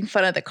 making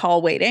fun of the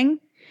call waiting.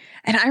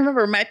 And I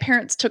remember my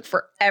parents took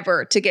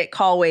forever to get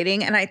call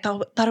waiting. And I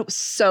thought it was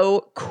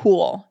so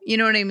cool. You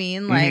know what I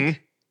mean?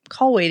 Like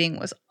call waiting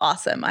was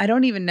awesome. I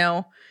don't even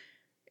know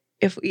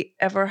if we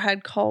ever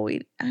had call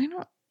waiting. I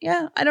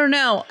don't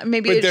know.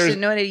 Maybe I just didn't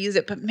know how to use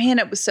it. But man,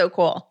 it was so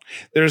cool.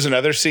 There's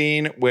another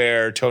scene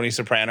where Tony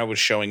Soprano was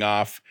showing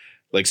off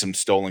like some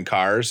stolen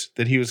cars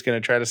that he was going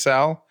to try to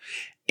sell.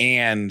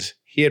 And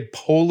he had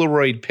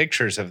Polaroid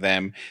pictures of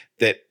them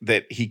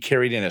that he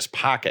carried in his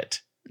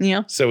pocket.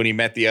 Yeah. So when he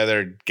met the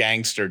other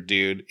gangster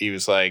dude, he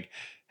was like,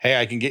 hey,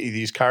 I can get you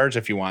these cards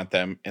if you want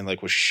them. And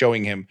like was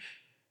showing him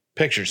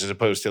pictures as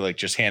opposed to like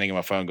just handing him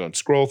a phone going,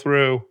 scroll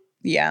through.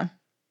 Yeah.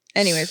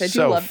 Anyways, I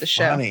do love the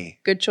show.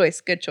 Good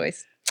choice.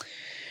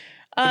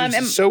 And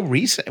so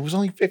recent. It was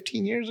only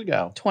 15 years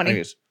ago. 20.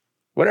 Anyways,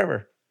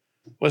 whatever.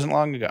 Wasn't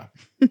long ago.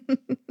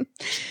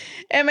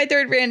 And my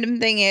third random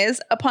thing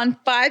is upon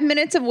 5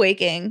 minutes of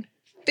waking,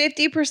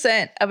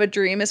 50% of a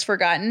dream is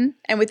forgotten.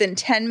 And within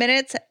 10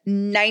 minutes,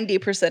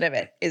 90% of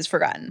it is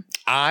forgotten.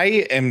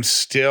 I am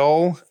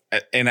still,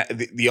 and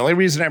the only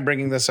reason I'm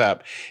bringing this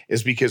up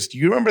is because do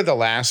you remember the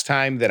last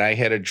time that I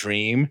had a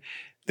dream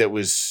that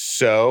was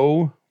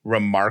so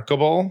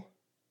remarkable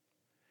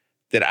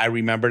that I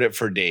remembered it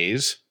for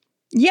days?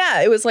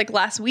 Yeah, it was like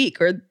last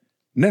week or...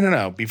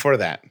 No, before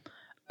that.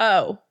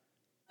 Oh,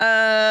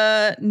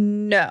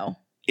 no.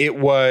 It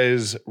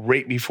was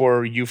right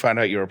before you found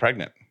out you were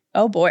pregnant.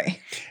 Oh, boy.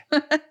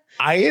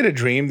 I had a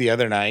dream the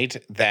other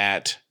night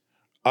that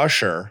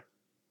Usher,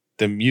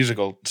 the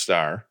musical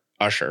star,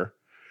 Usher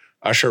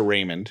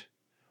Raymond,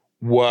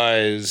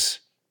 was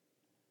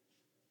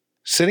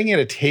sitting at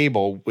a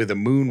table with a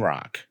moon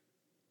rock.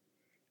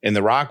 And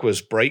the rock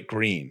was bright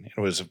green. It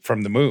was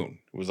from the moon.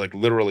 It was like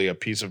literally a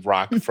piece of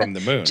rock from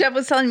the moon. Jeff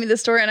was telling me the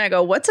story and I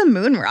go, what's a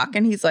moon rock?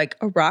 And he's like,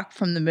 a rock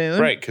from the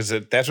moon? Right, because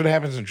that's what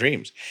happens in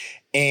dreams.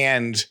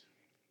 And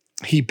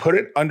he put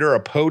it under a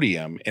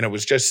podium and it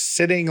was just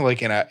sitting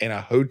like in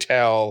a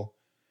hotel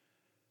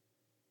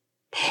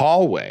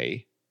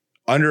hallway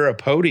under a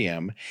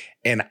podium.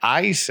 And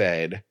I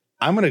said,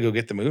 I'm going to go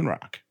get the moon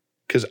rock.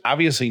 Because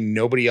obviously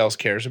nobody else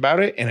cares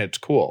about it and it's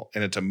cool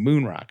and it's a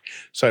moon rock.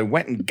 So I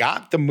went and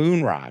got the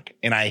moon rock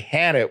and I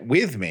had it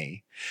with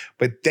me.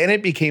 But then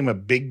it became a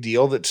big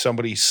deal that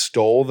somebody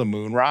stole the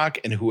moon rock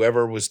and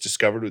whoever was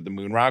discovered with the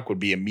moon rock would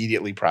be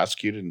immediately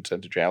prosecuted and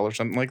sent to jail or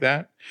something like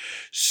that.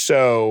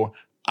 So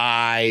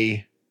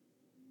I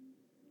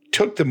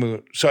took the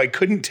moon. So I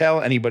couldn't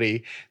tell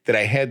anybody that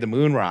I had the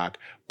moon rock,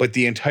 but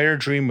the entire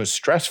dream was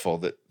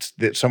stressful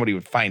that somebody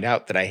would find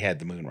out that I had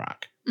the moon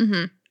rock.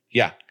 Mm-hmm.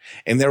 Yeah.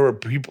 And there were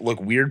people,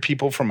 like weird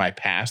people from my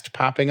past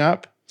popping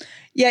up.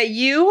 Yeah.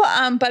 You,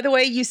 by the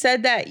way, you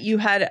said that you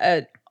had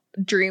a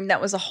dream that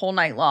was a whole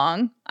night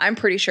long. I'm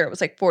pretty sure it was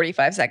like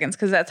 45 seconds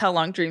because that's how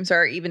long dreams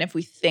are. Even if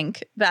we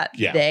think that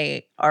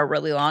they are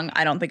really long,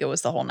 I don't think it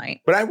was the whole night.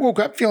 But I woke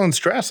up feeling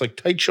stressed, like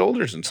tight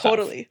shoulders and stuff.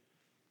 Totally.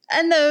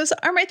 And those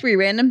are my 3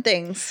 random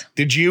things.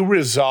 Did you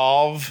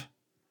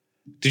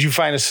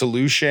find a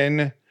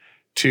solution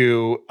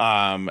to,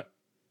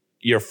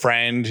 your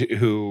friend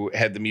who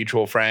had the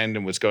mutual friend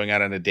and was going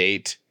out on a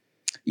date?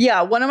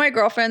 Yeah, one of my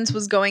girlfriends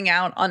was going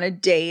out on a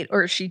date,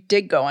 or she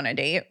did go on a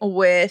date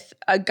with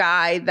a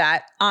guy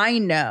that I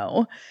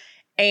know.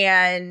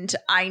 And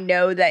I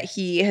know that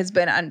he has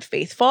been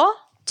unfaithful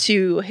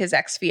to his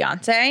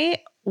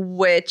ex-fiance,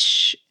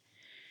 which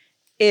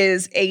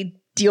is a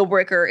deal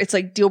breaker. It's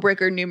like deal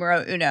breaker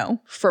numero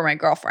uno for my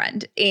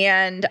girlfriend.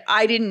 And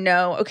I didn't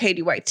know, okay,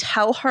 do I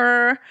tell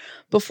her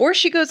before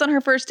she goes on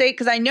her first date?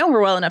 Because I know her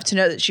well enough to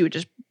know that she would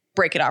just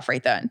break it off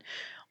right then.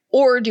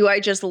 Or do I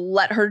just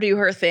let her do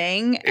her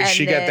thing? Is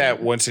she got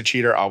that once a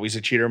cheater, always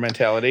a cheater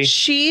mentality?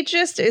 She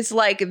just is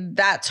like,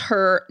 that's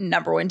her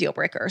number one deal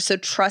breaker. So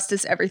trust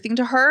is everything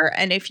to her.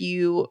 And if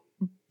you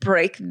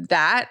break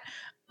that,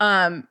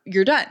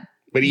 you're done.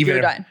 But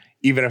even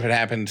if it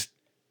happened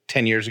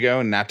 10 years ago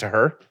and not to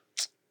her?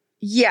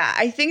 Yeah,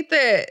 I think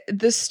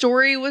the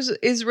story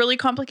is really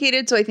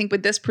complicated. So I think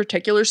with this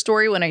particular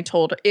story,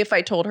 if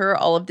I told her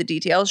all of the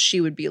details,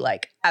 she would be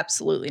like,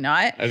 absolutely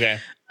not. Okay.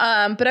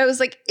 But I was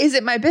like, is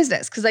it my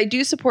business? Because I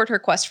do support her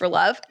quest for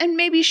love and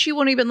maybe she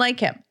won't even like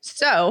him.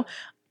 So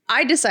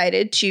I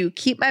decided to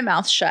keep my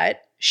mouth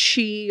shut.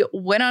 She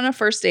went on a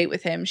first date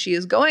with him. She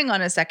is going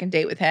on a second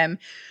date with him.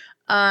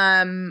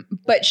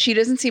 But she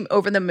doesn't seem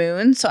over the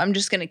moon. So I'm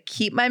just going to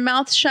keep my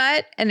mouth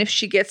shut. And if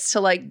she gets to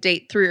like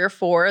date 3 or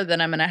 4, then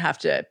I'm going to have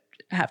to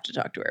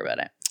talk to her about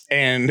it.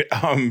 And,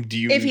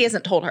 if he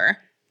hasn't told her,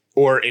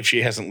 or if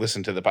she hasn't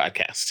listened to the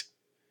podcast,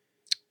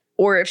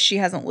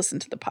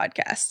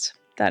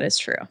 that is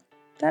true.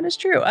 That is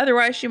true.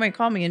 Otherwise she might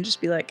call me and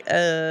just be like, do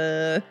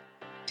you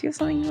have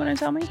something you want to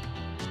tell me?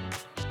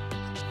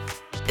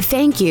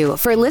 Thank you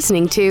for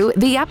listening to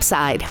The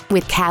Upside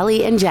with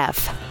Callie and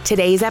Jeff.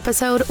 Today's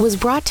episode was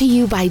brought to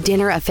you by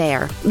Dinner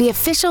Affair, the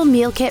official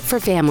meal kit for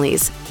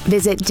families.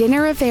 Visit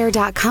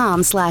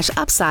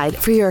dinneraffair.com/upside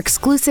for your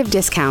exclusive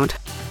discount.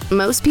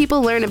 Most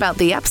people learn about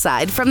The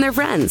Upside from their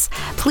friends.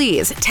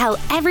 Please tell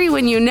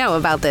everyone you know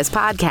about this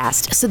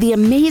podcast so the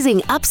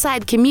amazing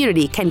Upside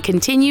community can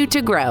continue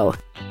to grow.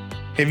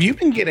 Have you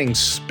been getting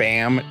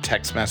spam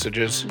text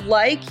messages?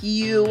 Like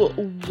you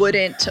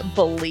wouldn't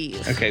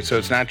believe. Okay, so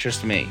it's not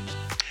just me.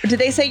 Did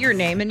they say your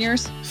name in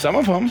yours? Some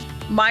of them.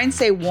 Mine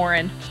say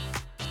Warren.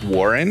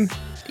 Warren?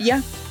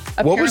 Yeah.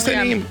 What was the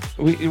name?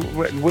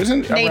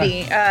 Wasn't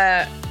Nadine.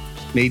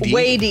 Nadine?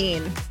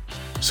 Wadine.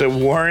 So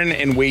Warren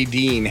and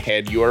Wadine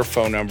had your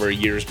phone number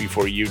years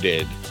before you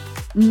did.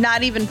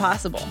 Not even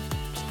possible.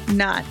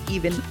 Not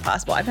even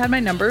possible. I've had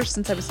my number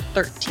since I was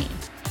 13.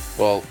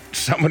 Well,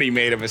 somebody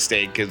made a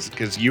mistake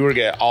because you were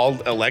getting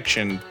all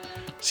election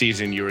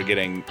season. You were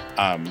getting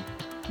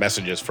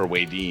messages for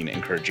Wadine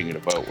encouraging you to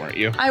vote, weren't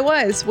you? I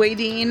was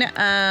Wadine.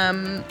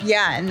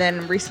 Yeah, and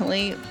then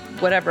recently,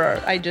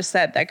 whatever I just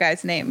said, that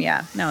guy's name.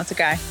 Yeah, no, it's a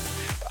guy.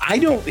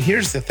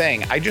 Here's the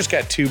thing. I just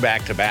got 2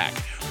 back to back.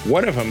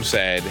 One of them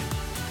said,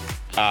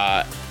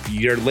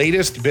 "Your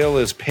latest bill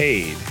is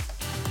paid."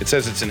 It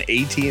says it's an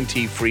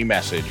AT&T free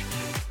message.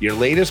 Your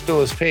latest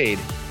bill is paid.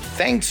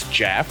 Thanks,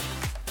 Jeff.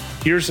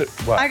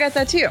 I got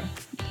that too.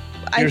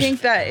 I think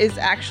that is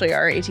actually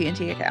our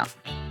AT&T account.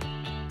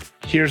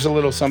 Here's a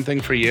little something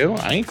for you.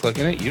 I ain't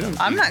clicking it.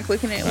 I'm not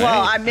clicking it.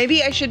 Well,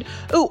 maybe I should.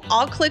 Oh,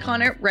 I'll click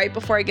on it right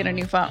before I get a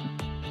new phone.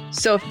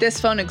 So if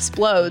this phone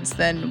explodes,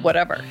 then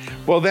whatever.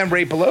 Well, then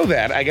right below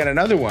that, I got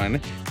another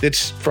one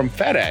that's from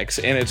FedEx,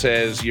 and it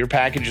says your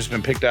package has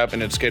been picked up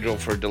and it's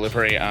scheduled for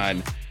delivery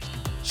on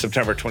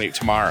September 20th,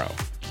 tomorrow.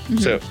 Mm-hmm.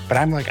 So, but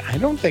I'm like, I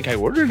don't think I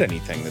ordered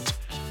anything that's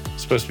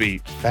supposed to be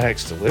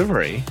FedEx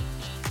delivery.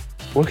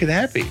 What could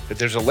that be? But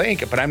there's a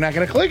link, but I'm not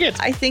going to click it.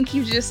 I think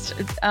you just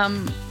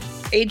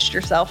aged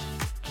yourself.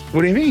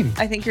 What do you mean?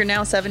 I think you're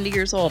now 70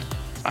 years old.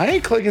 I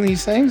ain't clicking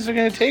these things. They're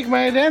going to take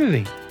my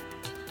identity.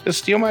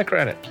 Just steal my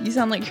credit. You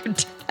sound like your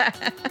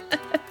dad.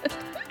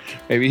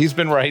 Maybe he's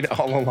been right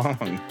all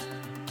along.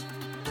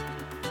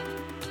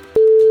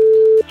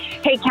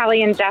 Hey,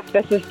 Callie and Jeff,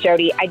 this is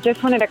Jody. I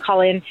just wanted to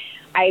call in.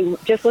 I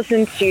just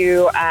listened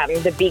to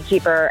the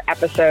Beekeeper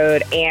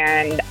episode,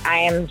 and I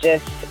am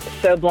just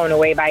so blown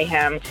away by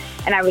him.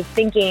 And I was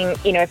thinking,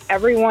 if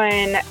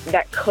everyone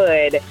that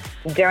could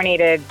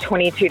donated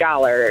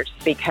 $22,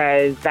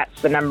 because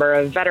that's the number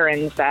of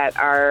veterans that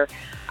are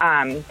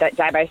that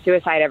die by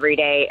suicide every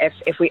day.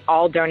 If we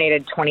all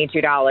donated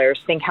 $22,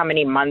 think how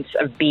many months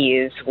of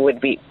bees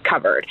would be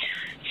covered.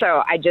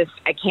 So I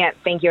can't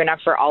thank you enough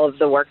for all of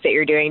the work that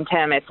you're doing,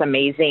 Tim. It's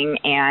amazing.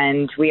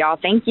 And we all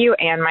thank you.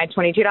 And my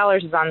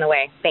 $22 is on the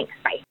way. Thanks.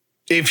 Bye.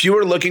 If you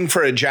are looking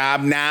for a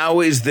job,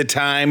 now is the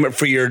time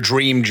for your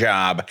dream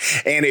job.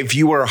 And if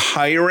you are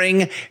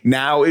hiring,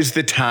 now is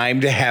the time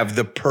to have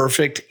the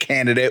perfect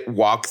candidate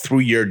walk through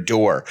your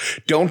door.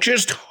 Don't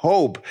just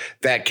hope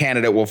that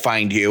candidate will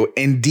find you.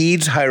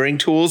 Indeed's hiring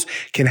tools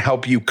can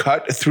help you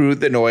cut through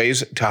the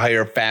noise to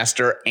hire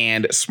faster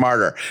and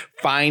smarter.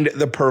 Find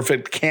the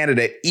perfect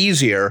candidate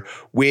easier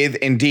with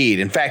Indeed.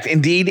 In fact,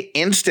 Indeed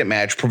Instant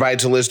Match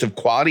provides a list of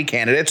quality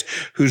candidates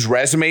whose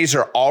resumes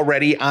are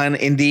already on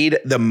Indeed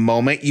the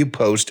moment you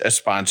post a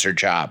sponsored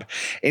job.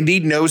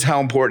 Indeed knows how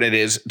important it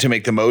is to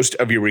make the most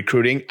of your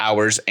recruiting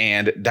hours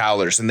and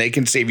dollars, and they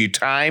can save you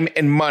time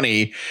and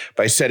money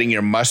by setting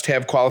your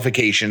must-have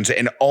qualifications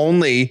and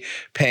only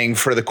paying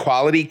for the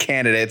quality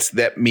candidates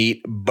that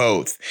meet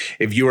both.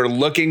 If you are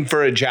looking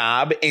for a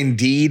job,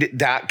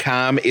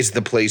 Indeed.com is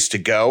the place to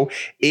go.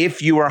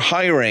 If you are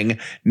hiring,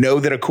 know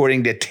that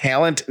according to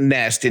Talent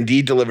Nest,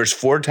 Indeed delivers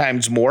 4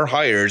 times more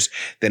hires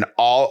than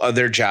all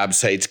other job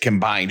sites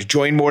combined.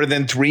 Join more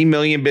than 3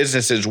 million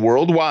businesses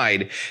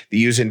worldwide that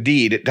use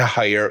Indeed to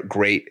hire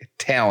great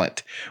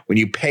talent. When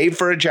you pay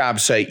for a job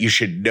site, you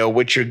should know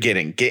what you're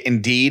getting. Get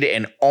Indeed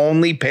and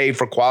only pay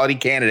for quality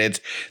candidates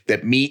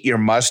that meet your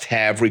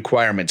must-have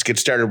requirements. Get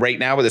started right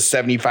now with a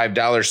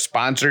 $75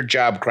 sponsored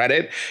job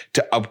credit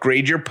to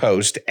upgrade your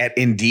post at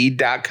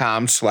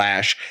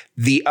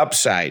Indeed.com/The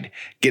Upside.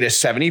 Get a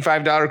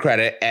 $75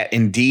 credit at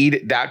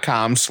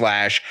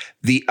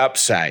Indeed.com/The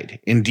Upside.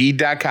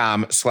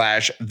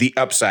 Indeed.com/The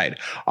Upside.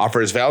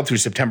 Offer is valid through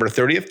September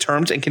 30th.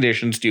 Terms and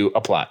conditions do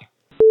apply.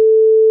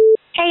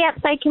 Hey,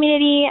 Upside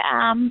community.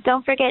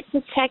 Don't forget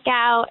to check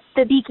out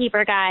the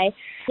Beekeeper guy.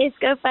 His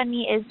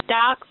GoFundMe is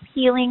Doc's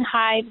Healing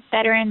Hive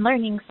Veteran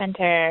Learning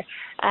Center.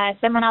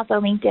 Someone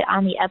also linked it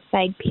on the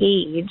Upside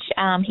page.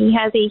 He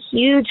has a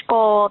huge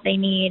goal. They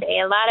need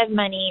a lot of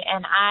money,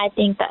 and I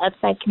think the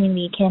Upside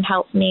community can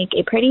help make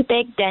a pretty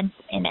big dent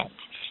in it.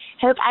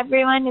 Hope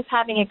everyone is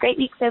having a great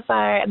week so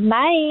far.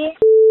 Bye.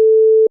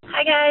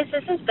 Hi, guys.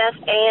 This is Beth,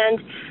 and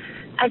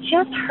I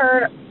just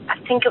heard, I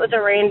think it was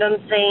a random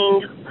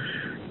thing,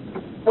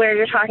 where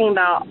you're talking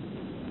about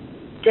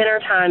dinner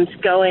times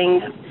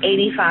going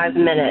 85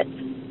 minutes.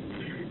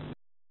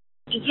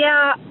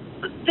 Yeah,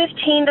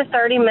 15 to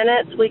 30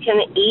 minutes we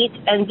can eat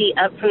and be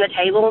up from the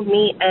table,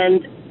 me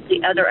and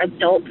the other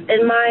adults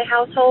in my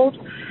household.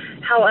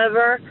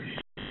 However,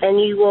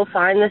 and you will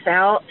find this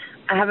out,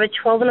 I have a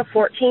 12 and a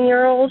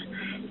 14-year-old,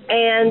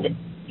 and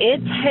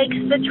it takes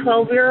the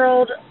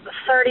 12-year-old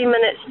 30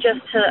 minutes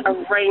just to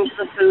arrange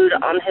the food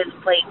on his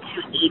plate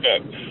to eat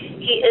it.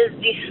 He is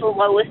the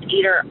slowest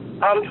eater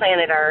on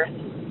planet Earth.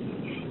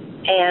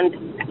 And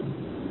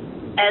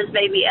as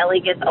baby Ellie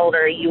gets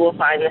older, you will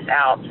find this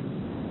out.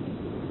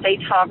 They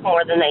talk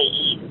more than they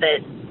eat,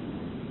 but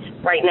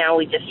right now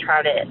we just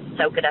try to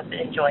soak it up and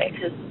enjoy it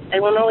because they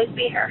won't always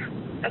be here.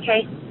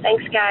 Okay,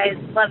 thanks, guys.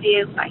 Love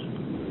you. Bye.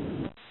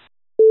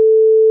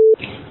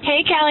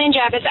 Hey, Callie and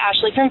Jeff, it's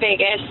Ashley from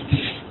Vegas.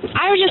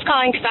 I was just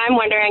calling because I'm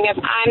wondering if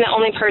I'm the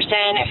only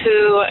person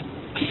who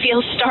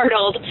feels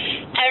startled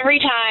every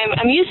time.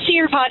 I'm used to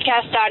your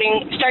podcast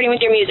starting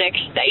with your music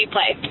that you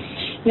play.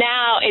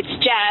 Now it's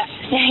Jeff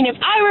saying, if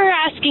I were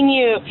asking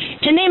you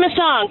to name a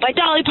song by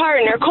Dolly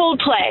Parton or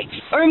Coldplay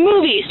or a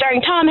movie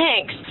starring Tom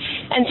Hanks,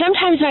 and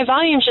sometimes my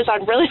volume's just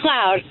on really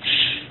loud,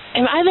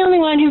 am I the only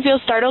one who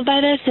feels startled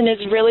by this and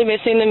is really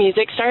missing the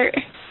music start?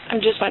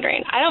 I'm just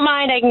wondering. I don't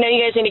mind. I know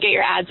you guys need to get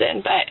your ads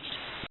in, but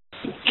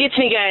it gets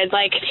me good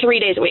like 3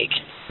 days a week.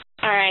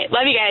 All right.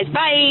 Love you guys.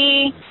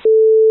 Bye.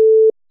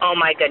 Oh,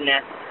 my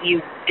goodness.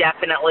 You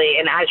definitely,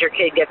 and as your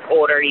kid gets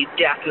older, you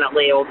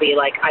definitely will be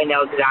like, I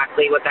know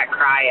exactly what that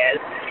cry is.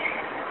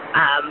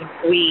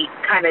 We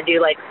kind of do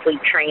like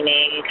sleep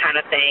training kind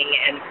of thing,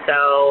 and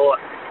so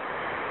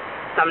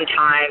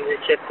sometimes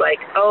it's just like,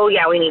 oh,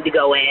 yeah, we need to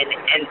go in,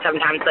 and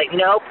sometimes like,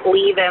 nope,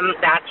 leave him.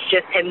 That's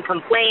just him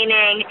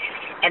complaining.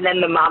 And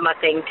then the mama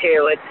thing,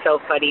 too, it's so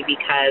funny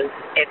because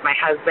if my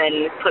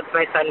husband puts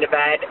my son to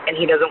bed and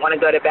he doesn't want to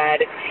go to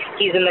bed,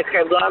 he's in the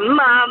crib going,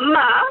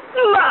 Mama,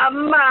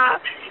 Mama.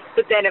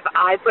 But then if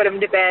I put him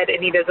to bed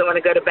and he doesn't want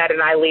to go to bed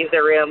and I leave the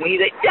room, he's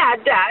like,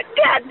 Dada,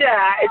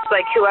 Dada. It's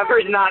like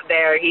whoever's not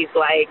there, he's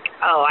like,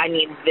 oh, I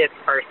need this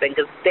person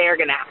because they're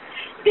gonna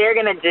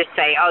just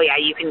say, oh, yeah,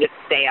 you can just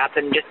stay up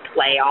and just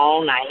play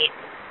all night.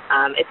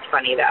 It's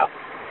funny, though.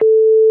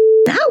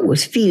 I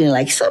was feeling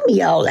like some of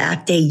y'all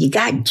out there, you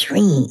got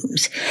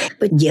dreams,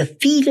 but you're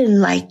feeling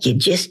like you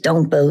just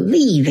don't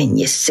believe in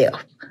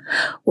yourself.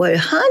 Well,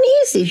 honey,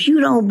 if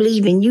you don't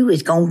believe in you,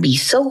 it's going to be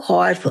so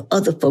hard for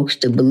other folks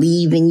to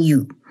believe in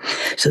you.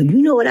 So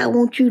you know what I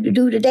want you to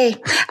do today?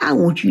 I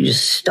want you to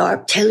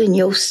start telling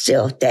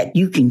yourself that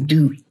you can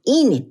do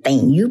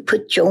anything you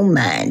put your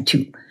mind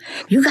to.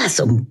 You got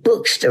some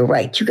books to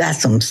write. You got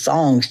some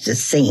songs to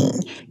sing.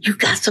 You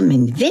got some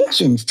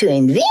inventions to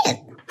invent.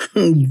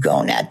 You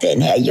going out there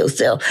and have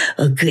yourself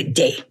a good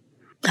day.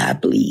 I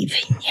believe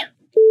in you.